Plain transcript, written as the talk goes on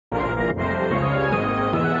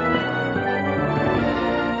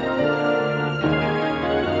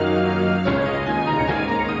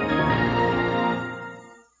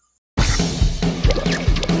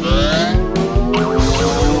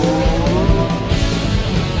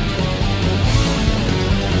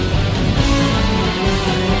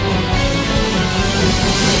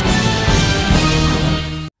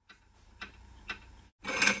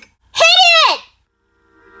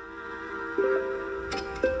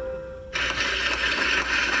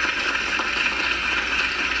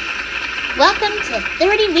Welcome to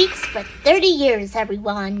 30 Weeks for 30 Years,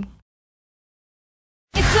 everyone.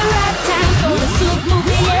 It's the right time for a soup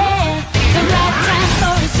movie, yeah. The right time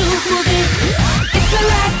for a soup movie. It's the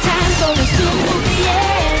right time for a soup movie,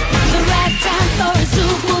 yeah. The right time for a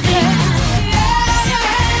soup movie.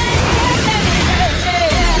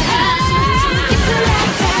 It's the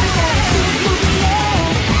right time for a soup movie, yeah.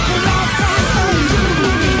 The right time for a soup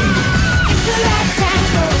movie. It's the right time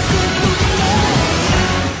for a soup movie, yeah.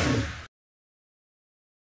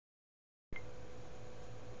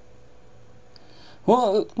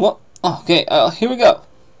 Well, okay, here we go.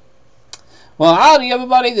 Well, howdy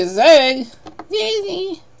everybody, this is Aang,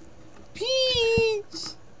 Daisy,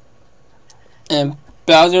 Peach, and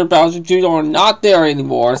Bowser Jr. are not there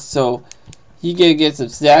anymore, so you gotta get some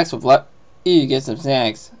snacks with you get some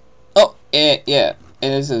snacks. Oh, yeah,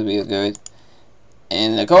 and this is really good.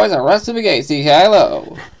 And of course, the rest of the game, say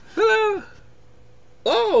hello. Hello.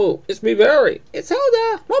 Oh, it's me, Beryl. It's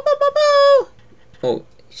Hilda. Oh,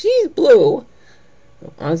 she's blue.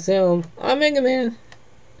 I'm Sam. I'm Mega Man.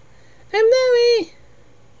 I'm Louie.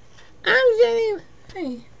 I'm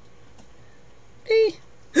Jenny. Hey.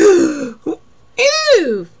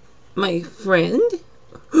 Ew! My friend?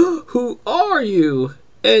 Who are you?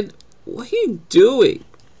 And what are you doing?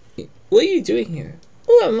 What are you doing here?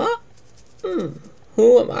 Who am I?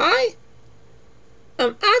 Who am I?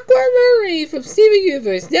 I'm Aquamarine from Steven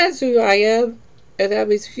Universe. That's who I am. And that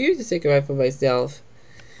means for you to say goodbye for myself.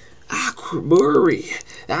 Aquamarine.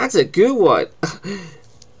 That's a good one.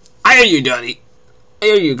 I hear you, Daddy. I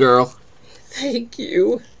hear you, girl. Thank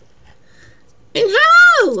you. And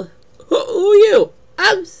how? Who are you?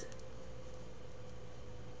 I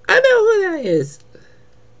know who that is.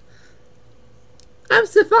 I'm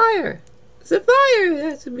Sapphire. Sapphire,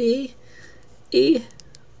 that's me.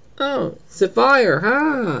 Oh, Sapphire,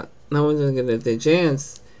 huh? No one's gonna get a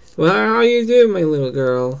chance. Well, how you doing, my little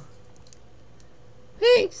girl?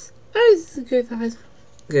 Thanks. Oh, this is a good time.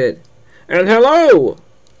 Good. And hello!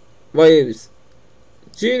 My name's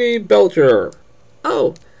Genie Belcher.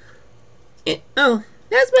 Oh,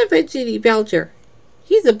 that's my friend Genie Belcher.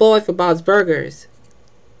 He's a boy from Bob's Burgers.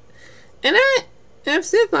 And I'm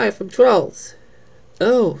Sapphire from Trolls.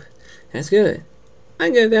 Oh, that's good.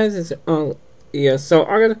 I'm good. That's yeah. So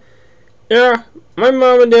I'm gonna. Yeah, my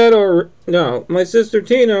mom and dad no. My sister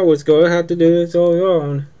Tina was going to have to do this all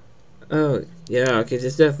alone. Oh, yeah. Okay,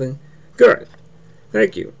 just definitely good.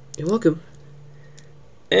 Thank you. You're welcome.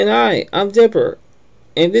 And I'm Dipper.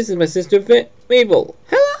 And this is my sister Mabel.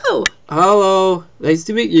 Hello! Hello. Nice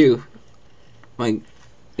to meet you.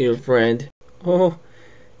 Your friend. Oh,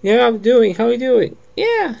 yeah, I'm doing. How are you doing?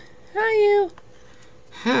 Yeah, how are you?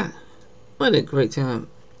 Ha, what a great time.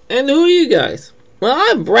 And who are you guys? Well,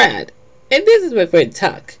 I'm Brad. And this is my friend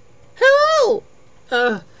Tuck. Hello!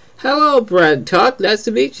 Hello, Brad and Tuck. Nice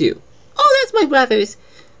to meet you. Oh, that's my brothers.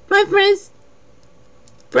 My friends,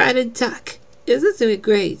 Brad and Tuck. Is this doing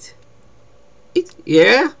great?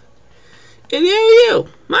 Yeah? And who are you?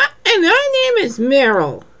 My name is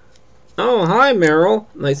Meryl. Oh, hi, Meryl.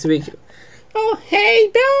 Nice to meet you. Oh, hey,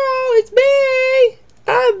 Beryl, it's me.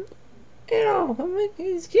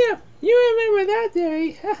 It's Kiff. You remember that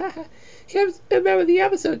day? Kiff, remember the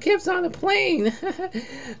episode? Kiff's on a plane.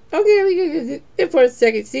 Okay, for a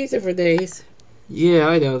second season for days. Yeah,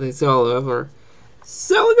 I know, that's all over.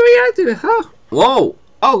 So what do we reacted to, huh? Whoa!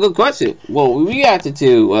 Oh, good question. Well, we reacted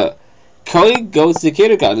to Cody Goes to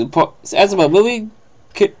Kindergarten. As my movie,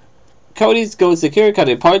 Cody Goes to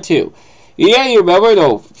Kindergarten Part 2. Yeah, you remember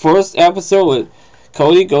the first episode with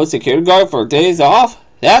Cody Goes to Kindergarten for days off?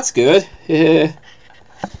 That's good.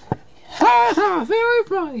 Ha ha, very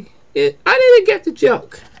funny. I didn't get the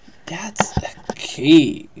joke. That's a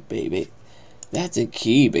key, baby. That's a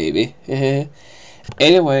key, baby.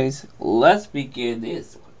 Anyways, let's begin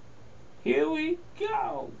this one. Here we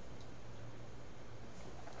go.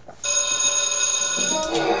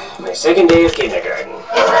 My second day of kindergarten.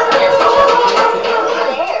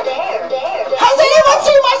 Has anyone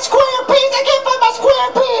seen my square piece? I can't find my square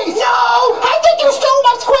piece! No! I think you stole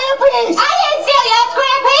my square piece! I didn't steal your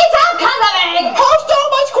square piece! I'm coming! Who stole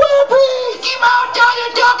my square piece? Keep on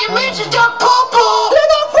talking, documentaries, don't poo-poo! They're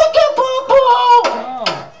not freaking poo-poo!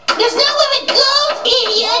 There's nowhere it goes,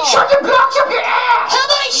 idiot! Shove your blocks up your ass! How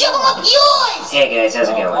about I shove them up yours? Hey guys, how's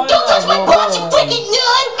it going? Don't touch my box, you freaking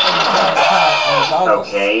nut!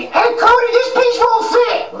 Okay, Okay. Hey, Cody, this piece won't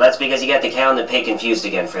fit. Well, that's because you got the cow and the pig confused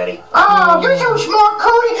again, Freddy. Oh, you're so smart,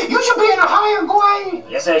 Cody. You should be in a higher grade.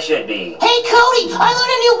 Yes, I should be. Hey, Cody, I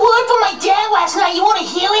learned a new word from my dad last night. You want to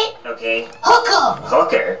hear it? Okay. Hooker.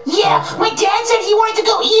 Hooker? Yeah, my dad said he wanted to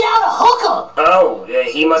go eat out a hooker. Oh,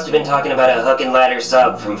 he must have been talking about a hook and ladder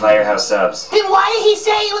sub from Firehouse Subs. Then why did he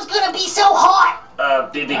say it was going to be so hot?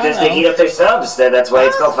 Because they heat up their subs. That's why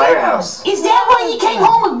it's called Firehouse. Is that why he came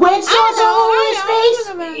home with red sauce all over his face?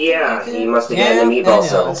 Yeah, he must have gotten the meatball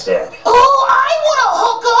sub instead. Oh, I want a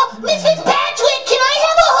hooker. Miss Fitzpatrick, can I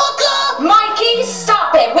have a hooker? Mikey,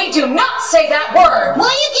 stop it. We do not say that word. Why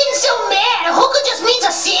are you getting so mad? A hooker just means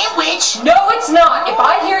a sandwich. No, it's not. If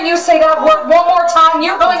I hear you say that word one more time,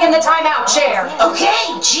 you're going in the timeout chair.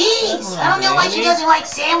 Okay, jeez. I don't know why she doesn't like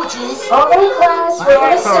sandwiches. All right, class, we're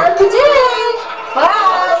going to start today.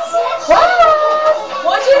 Class! 1,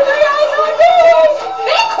 2, 3, eyes on face!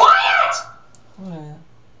 Be quiet!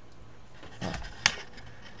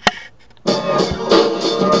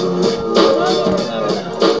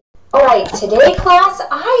 Alright, today class,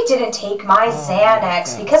 I didn't take my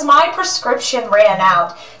Xanax because my prescription ran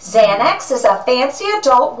out. Xanax is a fancy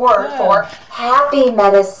adult word for happy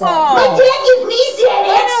medicine. My dad gives me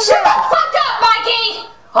Xanax. Shut the fuck up, Mikey!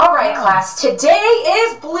 Alright class, today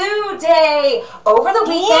is Blue Day. Over the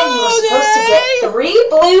weekend you were supposed to get 3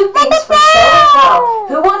 blue things for show and tell.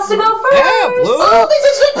 Who wants to go first? Yeah, blue. Oh,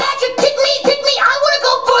 Mrs. Fitzpatrick, pick me. I want to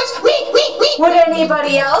go first. Me. Would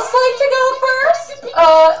anybody else like to go first?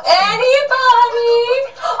 Anybody?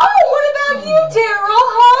 Oh, what about you, Daryl,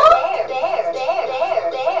 huh?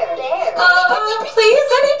 Please,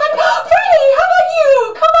 anybody? Freddie, how about you?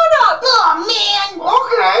 Come on up. Oh, man.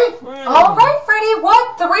 Okay. All right, Freddie,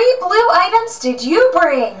 what 3 blue items did you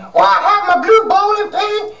bring? Well, I have my blue bowling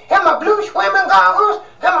pin, and my blue swimming goggles,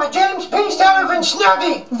 and my James P. Sullivan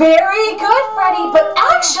Snuggie. Very good, Freddie, but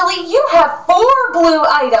actually you have 4 blue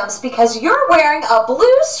items because you're wearing a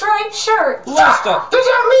blue striped shirt. Does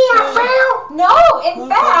that mean I failed? No, in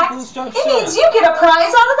fact, it means you get a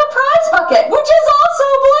prize out of the prize bucket, which is also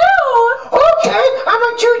blue. Okay, I'm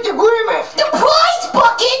gonna choose the grimace. The prize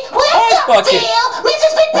bucket? Where's the bucket? deal?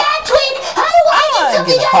 Mrs. Fitzpatrick, how do I get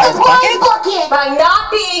something get a out of the prize prize bucket? By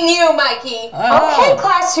not being you, Mikey. Okay,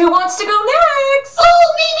 class, who wants to go next? Oh,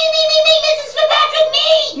 me, Mrs. Fitzpatrick,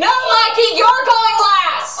 me. No, Mikey, you're going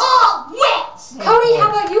last. Oh, yes. Cody, how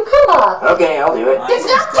about you come up? Okay, I'll do it. That's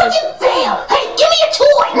not fucking fair. Hey, give me a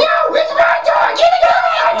toy. No, it's my toy. Give me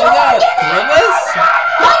my toy.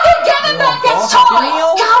 Mikey, give him back his toy.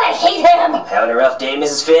 God, I hate him. Having a rough day,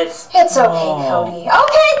 Mrs. Fitz? It's okay, Cody.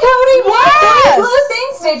 Okay, Cody, what 3 blue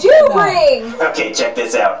things did you bring? Okay, check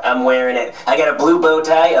this out. I'm wearing it. I got a blue bow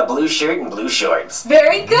tie, a blue shirt, and blue shorts.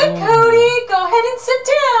 Very good, Cody. Go ahead and sit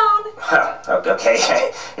down. Huh, okay.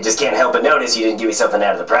 I just can't help but notice you didn't give me something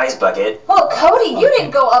out of the prize bucket. Well, Cody, you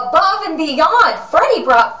didn't go above and beyond. Freddie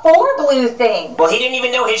brought 4 blue things. Well, he didn't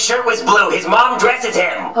even know his shirt was blue. His mom dresses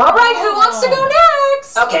him. All right, who wants to go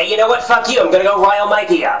next? Okay, you know what? Fuck you. I'm gonna go rile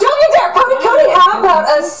Mikey up. Don't you dare, Cody. Cody, how about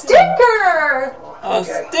a sticker?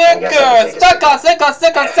 Okay, I guess I'll take a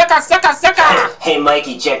sticker. Hey,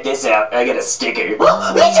 Mikey, check this out. I got a sticker.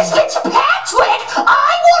 Mrs. Fitzpatrick,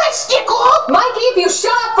 I want a sticker. Mikey, if you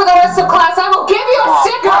shut up for the rest of class, I will give you a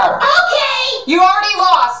sticker. Okay. You already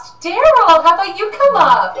lost. Daryl, how about you come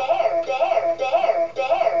up?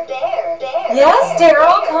 Yes,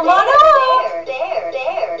 Daryl, come on up.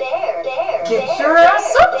 Get your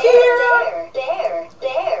ass up here.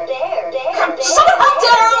 Shut up,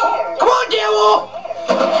 Daryl. Come on, Daryl.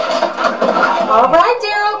 All right,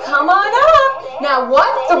 Daryl, come on up. Now,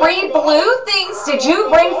 what 3 blue things did you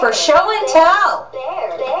bring for show and tell?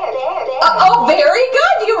 Oh, very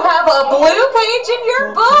good. You have a blue page in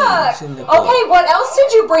your book. Okay, what else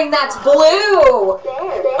did you bring that's blue?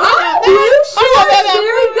 Blue shirt.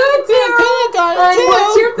 Very good, Daryl. And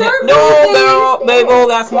what's your 3rd blue thing? Mabel,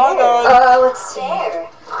 that's my turn. Let's see.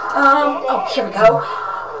 Oh, here we go.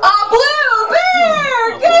 Blue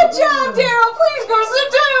bear. Good job, Daryl. Please go sit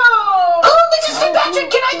down. Oh, Mrs. Fitzpatrick,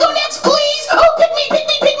 can I go next, please? Oh, pick me.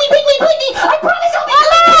 I promise I'll be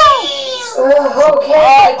good, please.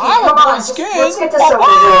 Okay, Mikey, come on. Let's get this over with.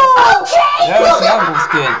 Okay. That's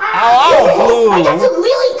good. Blue. I got some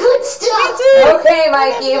really good stuff. Okay,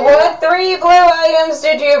 Mikey, what 3 blue items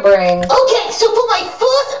did you bring? Okay, so for my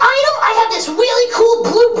 1st item, I have this really cool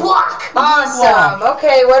blue block. Awesome.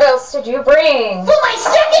 Okay, what else did you bring? For my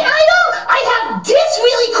 2nd item, I have this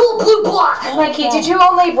really cool blue block. Mikey, did you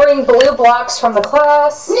only bring blue blocks from the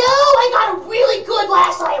class? No, I got a really good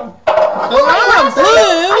last item. I'm blue,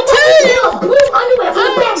 I got a pair of blue underwear from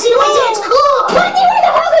the backseat of my dad's car. Mikey, where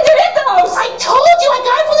the hell did you get those? I told you I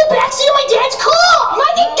got it from the backseat of my dad's car.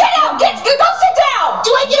 Mikey,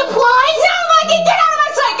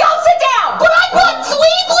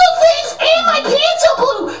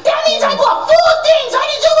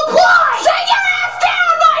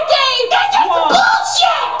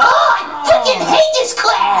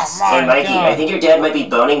 Hey, Mikey, I think your dad might be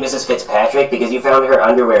boning Mrs. Fitzpatrick because you found her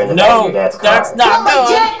underwear in the back of your dad's car. That's not Well, my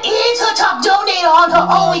dad is her top donator on her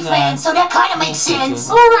OnlyFans, so that kind of makes sense.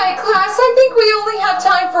 Alright, class, I think we only have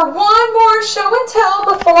time for one more show and tell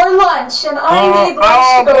before lunch, and I need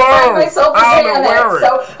lunch to go find myself a Xanax.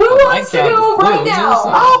 So, who wants to go right now?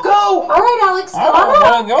 I'll go. Alright, Alex, come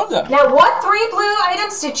on go up. Now, what 3 blue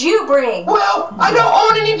items did you bring? Well, I don't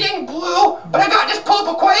own anything blue, but I got this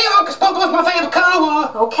purple crayon because purple is my favorite color.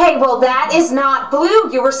 Okay, well, that is not blue.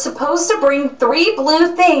 You were supposed to bring 3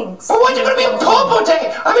 blue things. Well, when's it gonna be a purple day?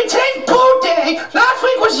 I mean, today's blue day. Last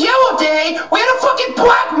week was yellow day. We had a fucking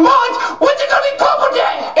black month. When's it gonna be purple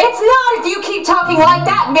day? It's not if you keep talking like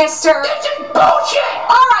that, mister. This is bullshit.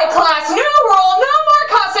 Alright, class, new rule. No more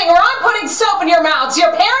cussing or I'm putting soap in your mouths.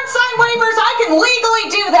 Your parents sign waivers. I can legally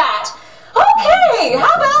do that. Okay, how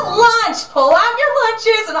about lunch? Pull out your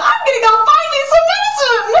lunches and I'm gonna go find me some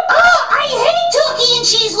medicine. I hate turkey and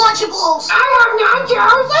cheese Lunchables. I want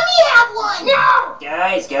nachos. Let me have one. No.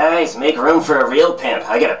 Guys, make room for a real pimp.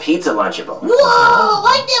 I got a pizza Lunchable. Whoa,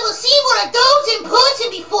 I've never seen one of those in person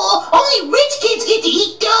before. Only rich kids get to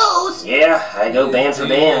eat those. Yeah, I go band for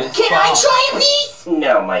band. Can I try a piece?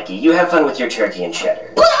 No, Mikey, you have fun with your turkey and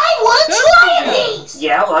cheddar. But I want to try a piece.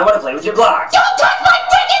 Yeah, well, I want to play with your blocks. Don't touch my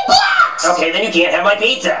freaking blocks. Okay, then you can't have my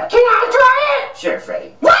pizza. Can I try it? Sure,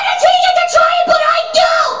 Freddy. Why does he get to try it, but I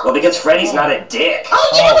don't? Well, because Freddy's not a dick.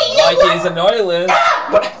 Oh, you know what? Mikey's an oilist.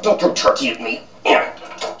 What? Don't throw turkey at me. Yeah.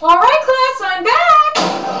 Alright, class, I'm back.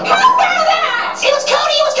 How about that? It was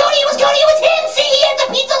Cody, it was him. See, he had the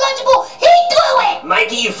pizza Lunchable. He threw it.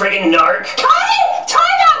 Mikey, you friggin' narc. Cody,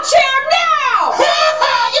 timeout chair now!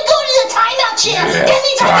 You go to the timeout chair. That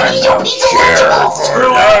means I can eat your pizza Lunchable. Screw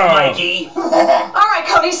up, Mikey. Alright,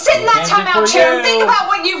 Cody, sit in that timeout chair and think about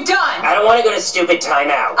what you've done. I don't want to go to stupid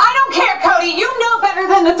timeout. I don't care, Cody. You know better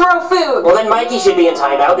than to throw food. Well, then Mikey should be in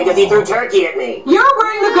timeout because he threw turkey at me. You're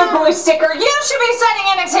wearing the good boy sticker. You should be setting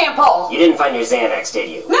an example. You didn't find your Xanax, did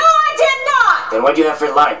you? No, I did not. Then what'd you have for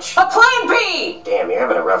lunch? A plan B. Damn, you're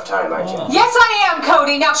having a rough time, aren't you? Yes, I am,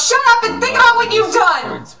 Cody. Now shut up and think about what you've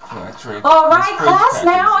done. Alright, class,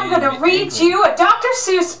 now I'm going to read you a Dr.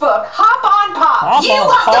 Seuss book. Hop on Pop. You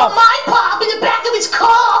hopped on my pop in the back of his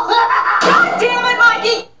car. God damn it,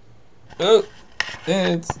 Mikey. Oh,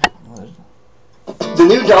 it's... The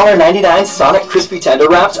new $1.99 Sonic Crispy Tender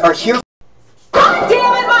Wraps are here. God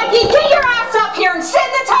damn it, Mikey. Get your ass up here and sit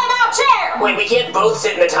in the timeout chair. Wait, we can't both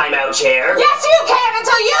sit in the timeout chair. Yes, you can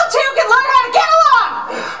until you two can learn how to get along.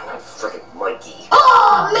 Frickin' Mikey.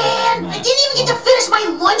 Oh, man. I didn't even get to finish my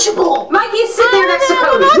Lunchable. Mikey, sit there next to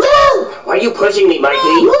Cody. Why are you pushing me, Mikey?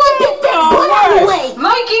 Move that big fat butt out of the way.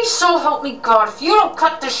 Mikey, so help me God, if you don't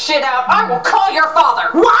cut this shit out, I will call your father.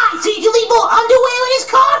 Why? So you can leave more underwear in his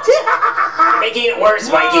car? Making it worse,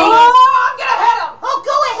 Mikey. Oh, I'm gonna hit him. Oh,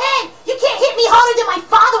 go ahead. You can't hit me harder than my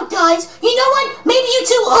father does. You know what? Maybe you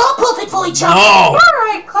two are perfect for each other. No. All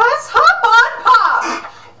right, class, hop on Pop.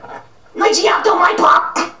 Why'd you out on my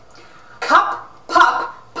pop? Cup,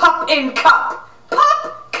 pop, pop in cup.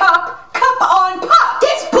 Pop, cup on pop.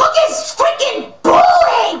 This book is freaking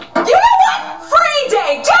boring. You know what? Free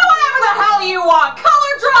day. Do whatever the hell you want.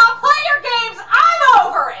 Color draw, play your games. I'm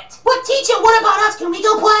over it. What, teacher? What about us? Can we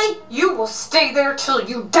go play? You will stay there till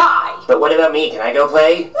you die. But what about me? Can I go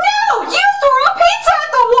play? No, you threw a pizza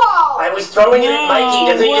at the wall. I was throwing it at Mikey.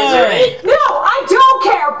 Does he deserve it? No, I don't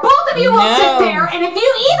care. Both of you will sit there, and if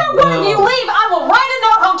either one of you leave, I will write a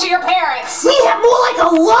note home to your parents. We have more like a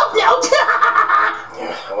love note.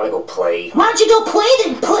 I want to go play. Why don't you go play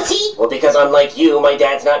then, pussy? Well, because unlike you, my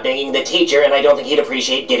dad's not banging the teacher, and I don't think he'd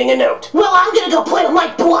appreciate getting a note. Well, I'm gonna go play with my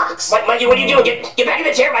blocks. Mikey, what are you doing? Get back in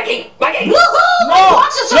the chair, Mikey! Mikey! Woohoo! My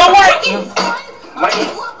blocks are so freaking fun. Mikey,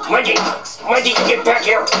 get back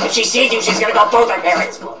here! If she sees you, she's gonna call both our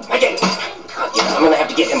parents. Mikey! God damn it, I'm gonna have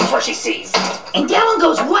to get him before she sees. And that one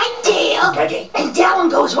goes right there. Mikey! And that one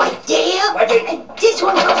goes right there. Mikey! And this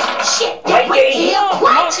one goes shit right Mikey! there.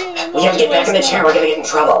 What? We have to get back in the chair, we're gonna get in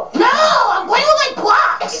trouble. No, I'm playing with my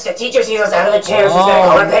blocks. If the teacher sees us out of the chair, she's gonna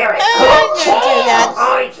call our parents. I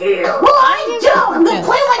care. Well, I don't. I'm gonna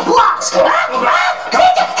play with my blocks. Cody,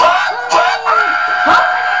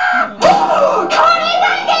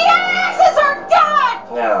 Mikey, your asses are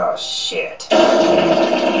done. Oh, shit.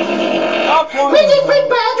 Mrs.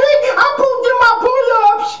 Fitzpatrick, I pooped in my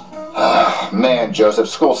pull-ups. Man, Joseph,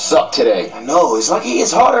 school sucked today. I know, it's like he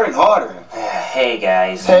gets harder and harder. Hey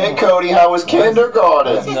guys. Hey Cody, how was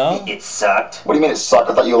kindergarten? No. It sucked. What do you mean it sucked?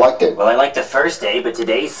 I thought you liked it. Well, I liked the first day, but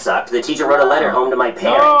today sucked. The teacher wrote a letter home to my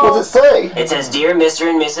parents. What does it say? It says, Dear Mr.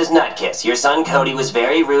 and Mrs. Nutkiss, your son Cody was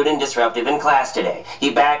very rude and disruptive in class today.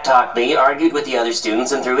 He backtalked me, argued with the other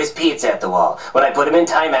students, and threw his pizza at the wall. When I put him in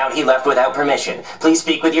timeout, he left without permission. Please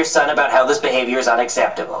speak with your son about how this behavior is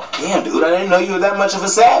unacceptable. Damn, dude, I didn't know you were that much of a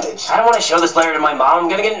savage. I don't want to show this letter to my mom. I'm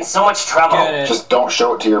gonna get in so much trouble. Just don't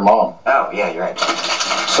show it to your mom. Oh, yeah, you're right.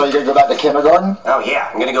 So you're gonna go back to kindergarten? Oh,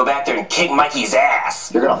 yeah, I'm gonna go back there and kick Mikey's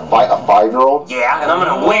ass. You're gonna fight a 5-year-old? Yeah, and I'm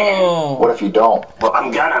gonna win. What if you don't? Well,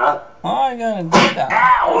 I'm gonna. Oh, I'm gonna do that.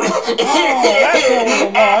 Ow!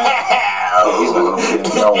 Ow!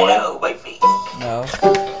 No way. Ow, my feet. No.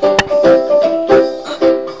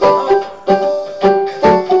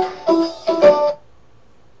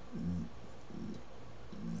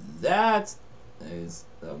 That is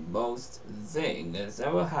the most thing that's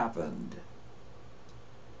ever happened.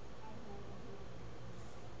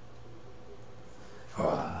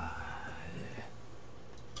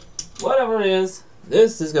 Whatever it is,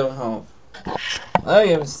 this is going home. I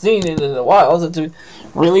haven't seen it in a while since the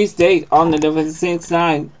release date on the November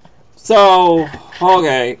 6th. So,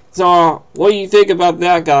 okay. So, what do you think about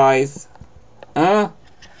that, guys? Huh?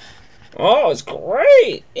 Oh, it's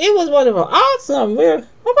great! It was wonderful, awesome. Yeah.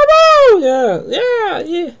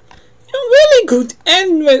 Really good.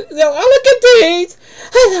 And look at these.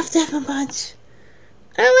 I love them a bunch.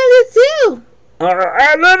 I love it too.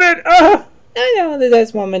 I love it. I know the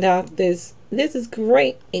best moment of this. This is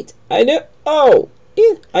great. I know. Oh,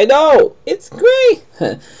 I know. It's great.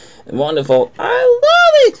 Wonderful. I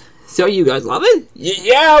love it. So you guys love it?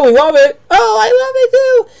 Yeah, we love it. Oh, I love it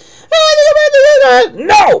too. I want to go back to that.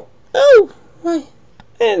 No. Oh, my.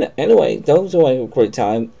 And anyway, those were a great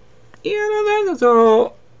time. Yeah, that's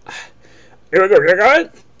all. You got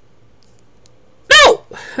it? No!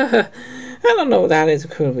 I don't know what that is.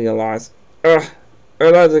 It could be a loss. I'm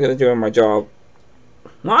not gonna do my job.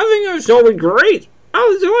 I think it was totally great. I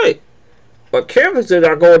was doing it. But Kiff said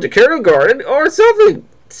I'm going to kindergarten or something.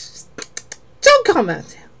 Don't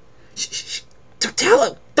comment. Shh. Don't tell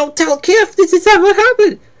him. Don't tell Kiff. This is not what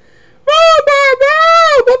happened.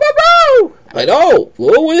 I know.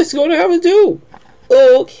 What is going to have to do?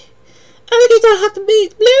 Okay. I think I have to be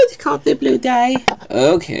blue to call the blue day.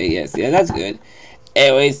 Okay, yes, yeah, that's good.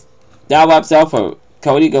 Anyways, that wraps up for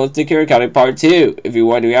Cody Goes to Kindergarten Part 2. If you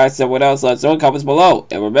want to react to someone else, let us know in the comments below.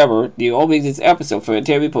 And remember, you all make this episode for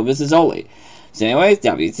entertainment purposes only. So anyways,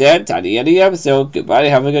 that being said, time to end the episode. Goodbye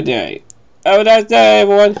and have a good day. Have a nice day,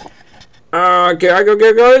 everyone. Can I go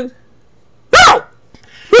get going?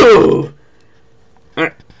 No!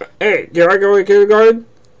 Hey, can I go to kindergarten?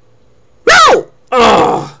 No!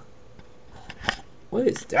 What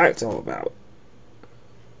is that all about?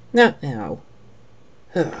 Not now.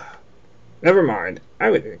 Never mind. I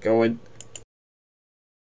would get going.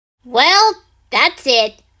 Well, that's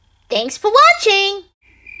it. Thanks for watching.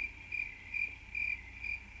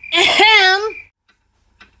 Ahem.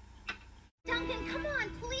 Duncan, come on,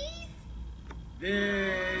 please.